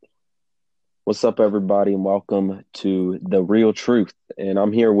What's up, everybody, and welcome to The Real Truth. And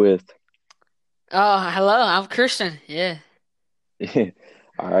I'm here with, Oh, hello. I'm Christian. Yeah.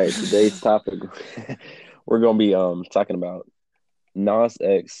 all right, today's topic, we're going to be talking about Nas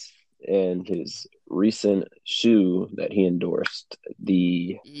X and his recent shoe that he endorsed. Do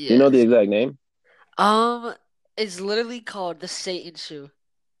you know the Yes. exact name? Um, it's literally called the Satan shoe.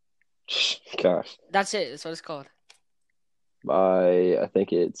 Gosh, That's it. That's what it's called. I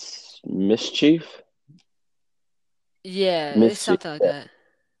think it's Mischief. Yeah, it's Mischief. something like that.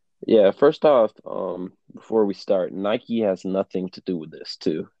 Yeah, first off, before we start, Nike has nothing to do with this,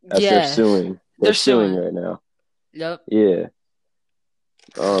 too, as they're Yes. suing. They're They're suing suing. right now. Yep. Yeah.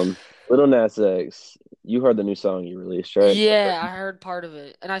 Um, Little Nas X, you heard the new song you released, right? Yeah, I heard part of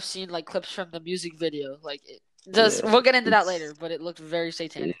it, and I've seen like clips from the music video. Just Yeah, we'll get into that it's later, but it looked very it,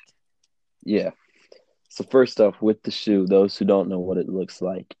 satanic. yeah. So first off, with the shoe, those who don't know what it looks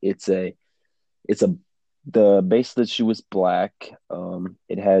like, it's a the base of the shoe is black.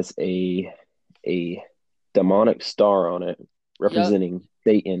 It has a demonic star on it Yep. representing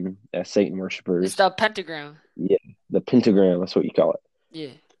Satan as Satan It's worshipers. the pentagram. Yeah, the pentagram, that's what you call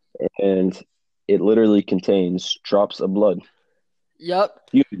Yeah. it. And it literally contains drops of blood, Yep.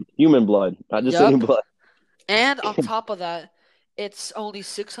 human blood, not just any Yep. blood. And on top of that, it's only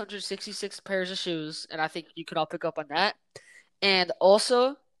 666 pairs of shoes, and I think you could all pick up on that. And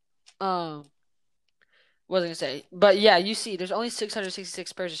also, um, what was I gonna say? But yeah, you see, there's only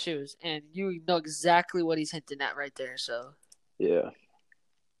 666 pairs of shoes, and you know exactly what he's hinting at right there. So, Yeah,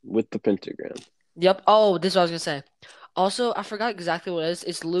 with the pentagram. yep. Oh, this is what I was gonna say. Also, I forgot exactly what it is.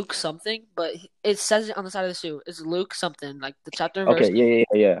 It's Luke something, but it says it on the side of the shoe. It's Luke something, like the chapter and verse. Okay,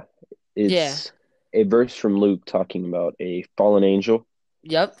 yeah. Yeah. It's a verse from Luke talking about a fallen angel.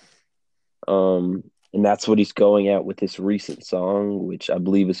 Yep. Um, and that's what he's going at with this recent song, which I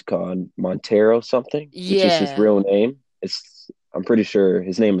believe is called Montero something, which is his Yeah. real name. I'm pretty sure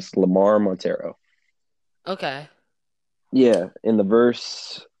his name is Lamar Montero. Okay. Yeah, in the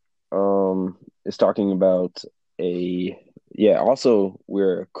verse, is talking about a yeah, also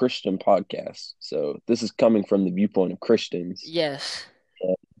we're a Christian podcast. So this is coming from the viewpoint of Christians. Yes.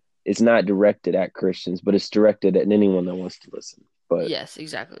 It's not directed at Christians, but it's directed at anyone that wants to listen. But Yes.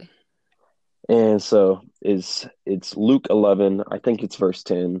 Exactly. and so it's Luke 11, I think it's verse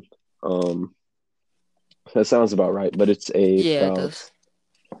 10. Um, that sounds about right, but it's Yeah, it about does.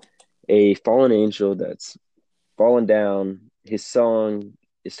 a fallen angel that's fallen down. His song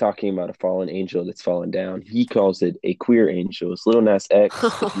is talking about a fallen angel that's fallen down. He calls it a queer angel. It's Little Nas X,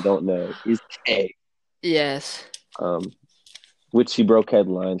 if you don't know, is gay. Yes. Um, which he broke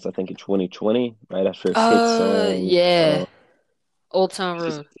headlines, I think, in 2020, right after his hit song, Yeah. Old Town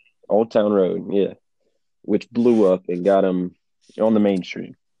just Road. Old Town Road, yeah, which blew up and got him on the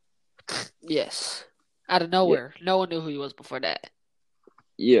mainstream. Yes. Out of Yeah, nowhere. No one knew who he was before that.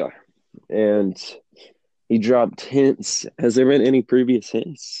 yeah, and he dropped hints. Has there been any previous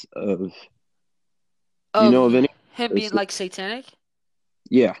hints of? Do you know of Of any? him Or being like satanic?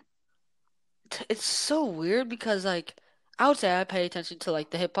 yeah, It's so weird because like I would say I pay attention to like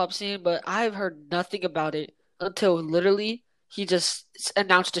the hip hop scene, but I've heard nothing about it until literally he just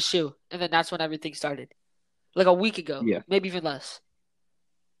announced a shoe, and then that's when everything started. Like a week ago, yeah, maybe even less.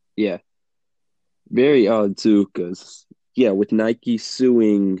 yeah. Very odd too, because yeah, with Nike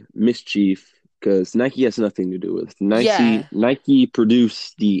suing Mischief, because Nike has nothing to do with Nike. Yeah. Nike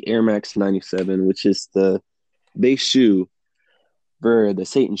produced the Air Max 97, which is the base shoe for the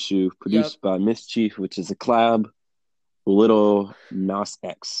Satan shoe, Yep. produced by Mischief, which is a collab with Little Nas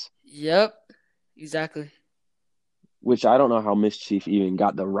X. Yep. Exactly. Which I don't know how Mischief even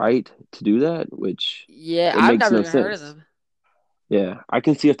got the right to do that, which Yeah, it I've makes never no even heard of sense. them. Yeah, I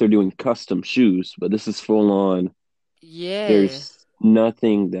can see if they're doing custom shoes, but this is full on. Yeah. There's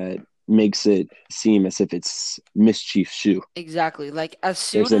nothing that makes it seem as if it's Mischief shoe. Exactly. Like as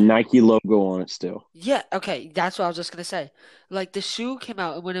There's a soon Nike logo on it still. Yeah, okay, that's what I was just gonna say. Like the shoe came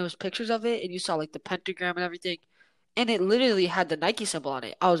out and when it was pictures of it and you saw like the pentagram and everything, and it literally had the Nike symbol on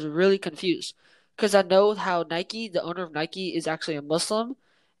it. I was really confused because I know how Nike, the owner of Nike, is actually a Muslim,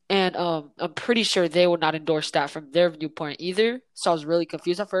 and I'm pretty sure they would not endorse that from their viewpoint either. So I was really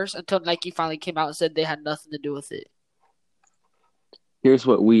confused at first until Nike finally came out and said they had nothing to do with it. Here's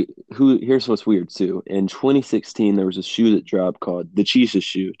what's weird too. In 2016 there was a shoe that dropped called the Jesus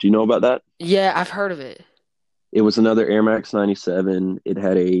shoe. Do you know about that? Yeah, I've heard of it. It was another Air Max 97. It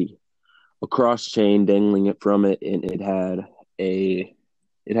had a cross chain dangling it from it, and a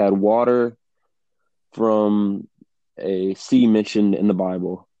it had water from a sea mentioned in the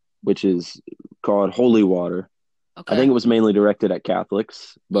Bible, which is called holy water. I Okay. think it was mainly directed at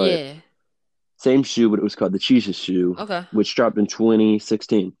Catholics, but Yeah. Same shoe, but it was called the Jesus shoe, Okay. which dropped in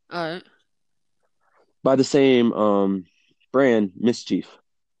 2016 All right. by the same brand, Mischief.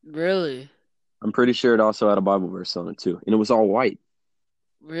 Really? I'm pretty sure it also had a Bible verse on it too, and it was all white.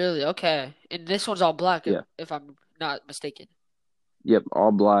 Really? Okay. And this one's all black Yeah. if I'm not mistaken. Yep,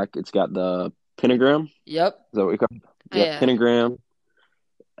 all black. It's got the pentagram. Is Yep. that what we call it? Yep, Yeah. pentagram.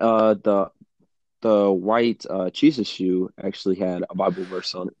 The white Jesus shoe actually had a Bible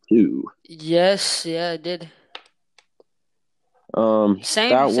verse on it too. Yes, yeah, it did. Same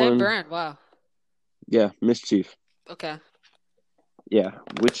That same one, brand. Wow. yeah, Mischief. Okay. Yeah,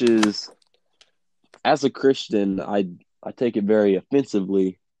 which is as a Christian, I take it very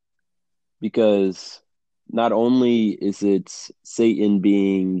offensively because not only is it Satan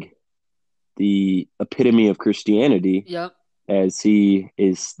being the epitome of Christianity, Yep. as he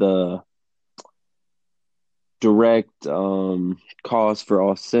is the direct cause for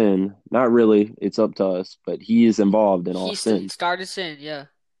all sin. Not really, it's up to us, but he is involved in all He sin. started sin, yeah.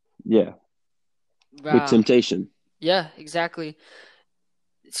 Yeah, with Wow. temptation. Yeah, exactly.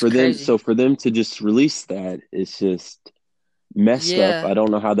 It's For them, crazy. so for them to just release that, it's just messed up. Yeah, I don't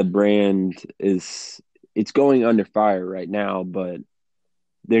know how the brand is. It's going under fire right now, but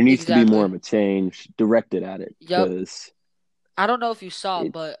there needs to be more exactly. of a change directed at it Yep. because I don't know if you saw,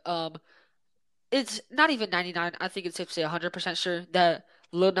 it. but it's not even 99. I think it's safe to say 100% sure that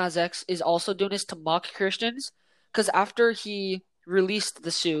Lil Nas X is also doing this to mock Christians. Because after he released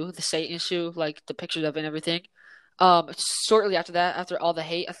the shoe, the Satan shoe, like the pictures of it and everything, shortly after that, after all the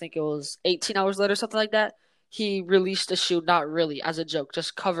hate, I think it was 18 hours later, something like that, he released a shoe, not really as a joke,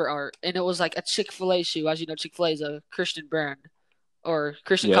 just cover art. And it was like a Chick-fil-A shoe. As you know, Chick-fil-A is a Christian brand or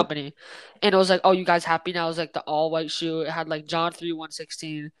Christian Yep. company. And it was like, oh, you guys happy now? It was like the all white shoe. It had like John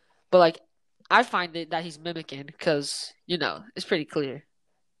 3:116. But like, I find it that he's mimicking because, it's pretty clear.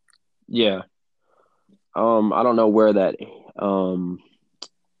 Yeah. I don't know where that um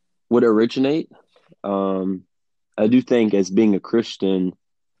would originate. Um, I do think as being a Christian,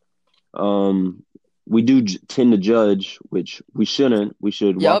 um, we do tend to judge, which we shouldn't. We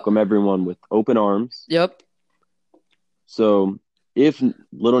should Yep. welcome everyone with open arms. Yep. So if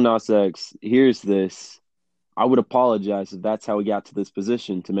Little Nas X hears this, I would apologize if that's how he got to this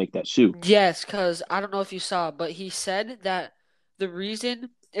position to make that shoe. Yes, because I don't know if you saw, but he said that the reason,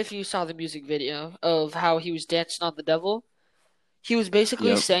 if you saw the music video of how he was dancing on the devil, he was basically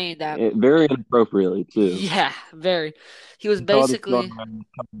Yep. saying that, Very inappropriately too. yeah, very. He was He called it basically,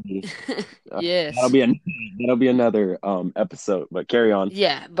 that'll yes. be that'll be another episode, but carry on.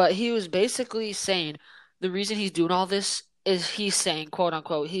 Yeah, but he was basically saying the reason he's doing all this is he's saying, quote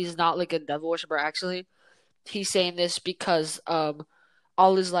unquote, he's not like a devil worshiper actually. He's saying this because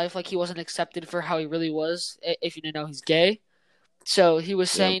all his life like he wasn't accepted for how he really was, if you didn't know he's gay. So he was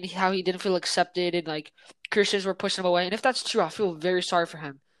Yep. saying how he didn't feel accepted and like Christians were pushing him away. And if that's true, I feel very sorry for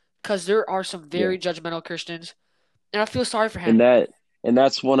him because there are some Yeah. very judgmental Christians, and I feel sorry for And him,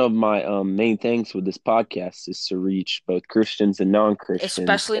 that's one of my main things with this podcast is to reach both Christians and non-Christians.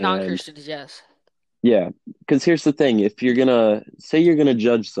 especially And non-Christians, yes. yeah, because here's the thing: if you're gonna say you're gonna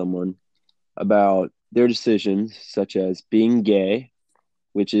judge someone about their decisions, such as being gay,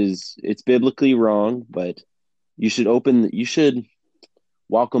 which is it's biblically wrong, but you should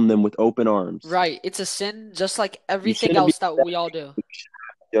welcome them with open arms. Right. It's a sin just like You everything shouldn't be else that we all do.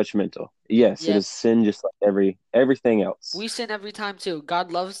 judgmental. Yes, it Yep. is sin just like everything else. We sin every time too.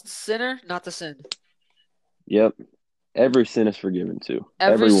 God loves the sinner, not the sin. Yep. Every sin is forgiven too.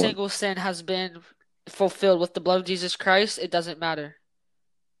 Every Everyone. single sin has been fulfilled with the blood of Jesus Christ. It doesn't matter.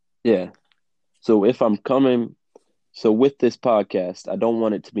 Yeah. So if I'm coming, so with this podcast, I don't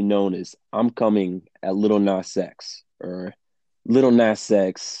want it to be known as I'm coming at Little Nas X or Little Nas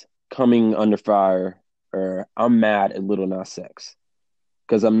X coming under fire or I'm mad at Little Nas X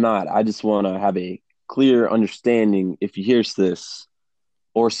because I'm not. I just want to have a clear understanding if he hears this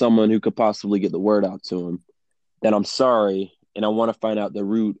or someone who could possibly get the word out to him that I'm sorry and I want to find out the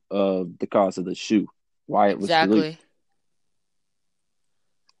root of the cause of the shoe, why it was released. Exactly.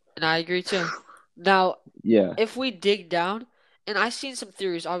 And I agree too. Now, Yeah. if we dig down, and I've seen some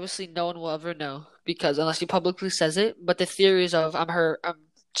theories, obviously no one will ever know because unless he publicly says it, but the theories of I'm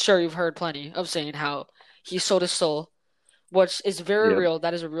sure you've heard plenty of saying how he sold his soul, which is very Yep. real.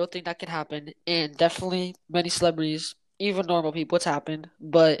 That is a real thing that can happen, and definitely many celebrities, even normal people, it's happened.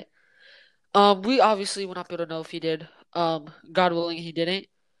 But we obviously will not be able to know if he did. God willing, he didn't.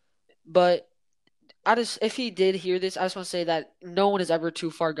 But if he did hear this, I just want to say that no one is ever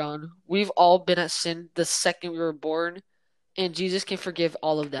too far gone. We've all been at sin the second we were born, and Jesus can forgive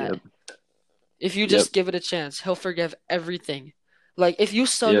all of that. Yep. If you Yep. just give it a chance, he'll forgive everything. Like if you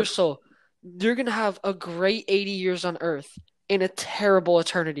sell your Yep. soul, You're gonna have a great 80 years on earth and a terrible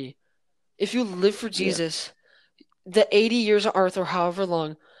eternity. If you live for Yeah. Jesus, the 80 years on earth or however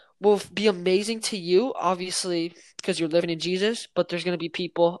long will be amazing to you, obviously, because you're living in Jesus, but there's going to be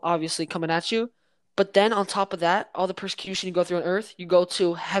people obviously coming at you. But then on top of that, all the persecution you go through on earth, you go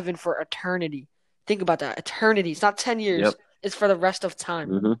to heaven for eternity. Think about that. Eternity. It's not 10 years, Yep. it's for the rest of time.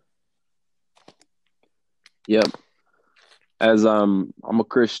 Hmm. Yep. As I'm a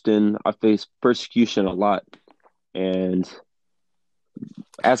Christian, I face persecution a lot. And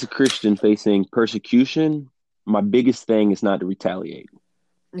as a Christian facing persecution, my biggest thing is not to retaliate.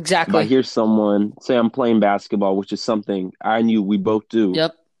 If I Exactly. hear someone say I'm playing basketball, which is something I knew we both do,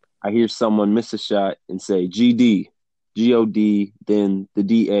 Yep. I hear someone miss a shot and say GD, GOD, then the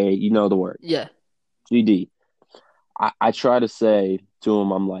DA, you know the word, Yeah. GD. I try to say to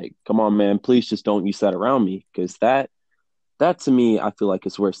him, I'm like, come on, man, please just don't use that around me because that to me, I feel like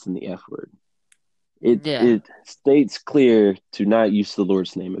it's worse than the F word. Yeah. It states clear to not use the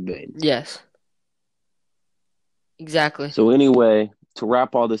Lord's name in vain. Yes. Exactly. So anyway, to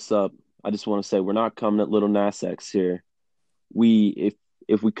wrap all this up, I just want to say we're not coming at Little Nas X here. We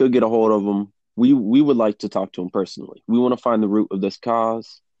if we could get a hold of him, we would like to talk to him personally. We want to find the root of this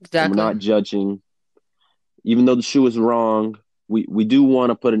cause, and we're Exactly. not judging. Even though the shoe is wrong, we do want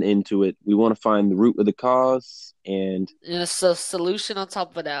to put an end to it. We want to find the root of the cause, and And it's a solution on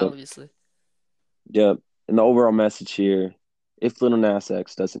top of that, uh, obviously. yeah. And the overall message here, if Little Nas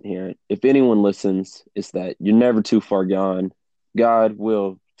X doesn't hear it, if anyone listens, is that you're never too far gone. God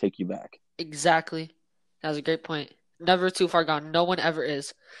will take you back. Exactly. That was a great point. Never too far gone. No one ever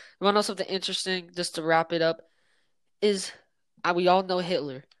is. You want to know something interesting, just to wrap it up, is we all know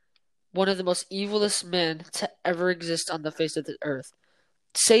Hitler, one of the most evilest men to ever exist on the face of the earth.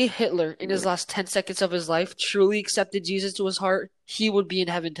 Say Hitler, in his Yep. last 10 seconds of his life, truly accepted Jesus to his heart, he would be in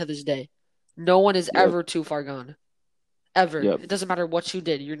heaven to this day. No one is Yep. ever too far gone. Ever. Yep. It doesn't matter what you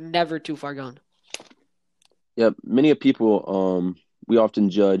did, you're never too far gone. Yep. Many of people we often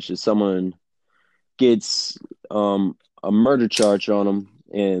judge as someone gets a murder charge on them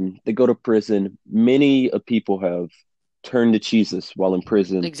and they go to prison. Many of people have turned to Jesus while in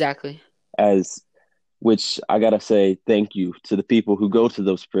prison, Exactly. as which I gotta say thank you to the people who go to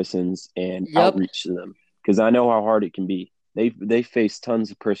those prisons and Yep. outreach to them because I know how hard it can be. They face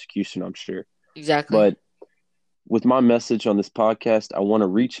tons of persecution, I'm sure. Exactly. But with my message on this podcast, I want to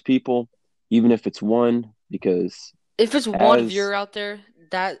reach people, even if it's one, because If it's one as viewer out there,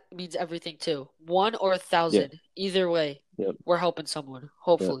 that means everything too. One or a yeah, thousand. Either way, yep, we're helping someone, yep.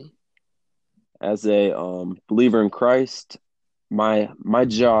 hopefully. As a believer in Christ, my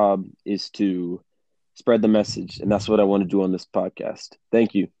job is to spread the message, and that's what I want to do on this podcast.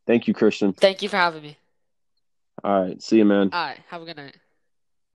 Thank you, Christian. Thank you for having me. All right, see you, man. All right, have a good night.